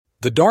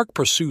The Dark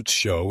Pursuits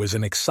Show is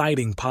an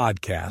exciting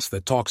podcast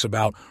that talks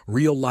about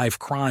real-life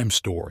crime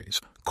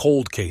stories,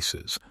 cold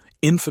cases,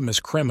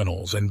 infamous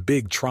criminals, and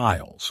big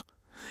trials.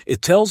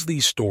 It tells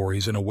these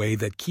stories in a way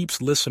that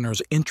keeps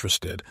listeners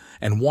interested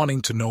and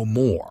wanting to know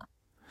more.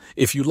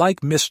 If you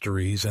like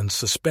mysteries and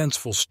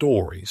suspenseful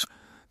stories,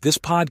 this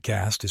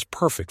podcast is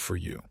perfect for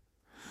you.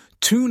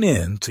 Tune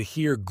in to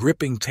hear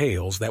gripping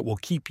tales that will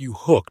keep you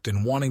hooked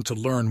and wanting to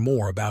learn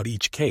more about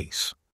each case.